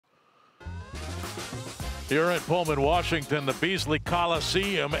Here in Pullman, Washington, the Beasley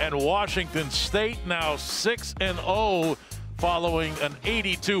Coliseum, and Washington State now 6-0 following an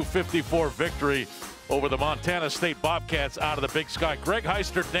 82-54 victory over the Montana State Bobcats out of the Big Sky. Greg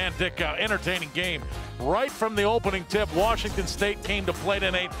Heister, Dan Dickau, entertaining game. Right from the opening tip, Washington State came to play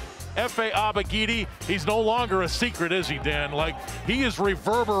tonight. Efe Abogidi, he's no longer a secret, is he, Dan? Like, he is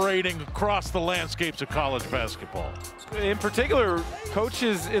reverberating across the landscapes of college basketball. In particular,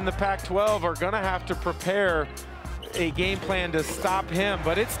 coaches in the Pac-12 are going to have to prepare a game plan to stop him,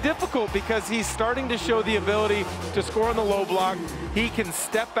 but it's difficult because he's starting to show the ability to score on the low block. He can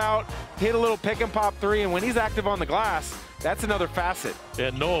step out, hit a little pick and pop three, and when he's active on the glass, that's another facet.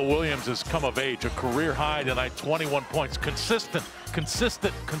 And Noah Williams has come of age, a career high tonight, 21 points. Consistent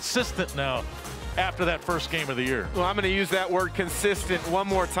now after that first game of the year. Well, I'm going to use that word consistent one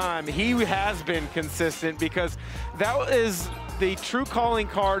more time. He has been consistent because that is the true calling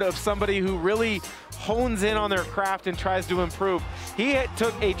card of somebody who really hones in on their craft and tries to improve. He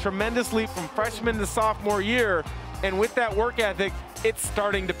took a tremendous leap from freshman to sophomore year, and with that work ethic, it's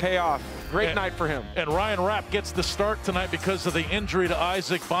starting to pay off. Great night for him. And Ryan Rapp gets the start tonight because of the injury to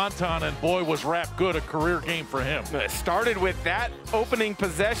Isaac Bonton, and boy, was Rapp good, a career game for him. It started with that opening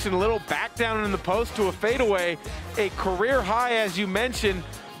possession, a little back down in the post to a fadeaway, a career high, as you mentioned,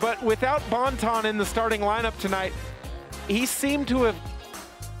 but without Bonton in the starting lineup tonight, he seemed to have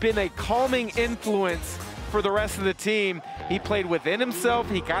been a calming influence for the rest of the team. He played within himself,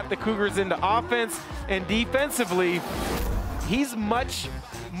 he got the Cougars into offense, and defensively, he's much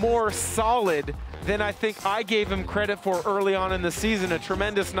more solid than I think I gave him credit for early on in the season. A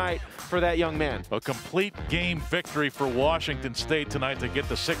tremendous night for that young man. A complete game victory for Washington State tonight to get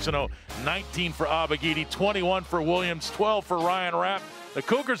the 6-0. 19 for Abogidi, 21 for Williams, 12 for Ryan Rapp. The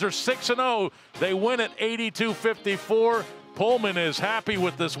Cougars are 6-0. They win at 82-54. Pullman is happy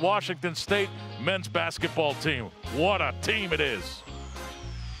with this Washington State men's basketball team. What a team it is.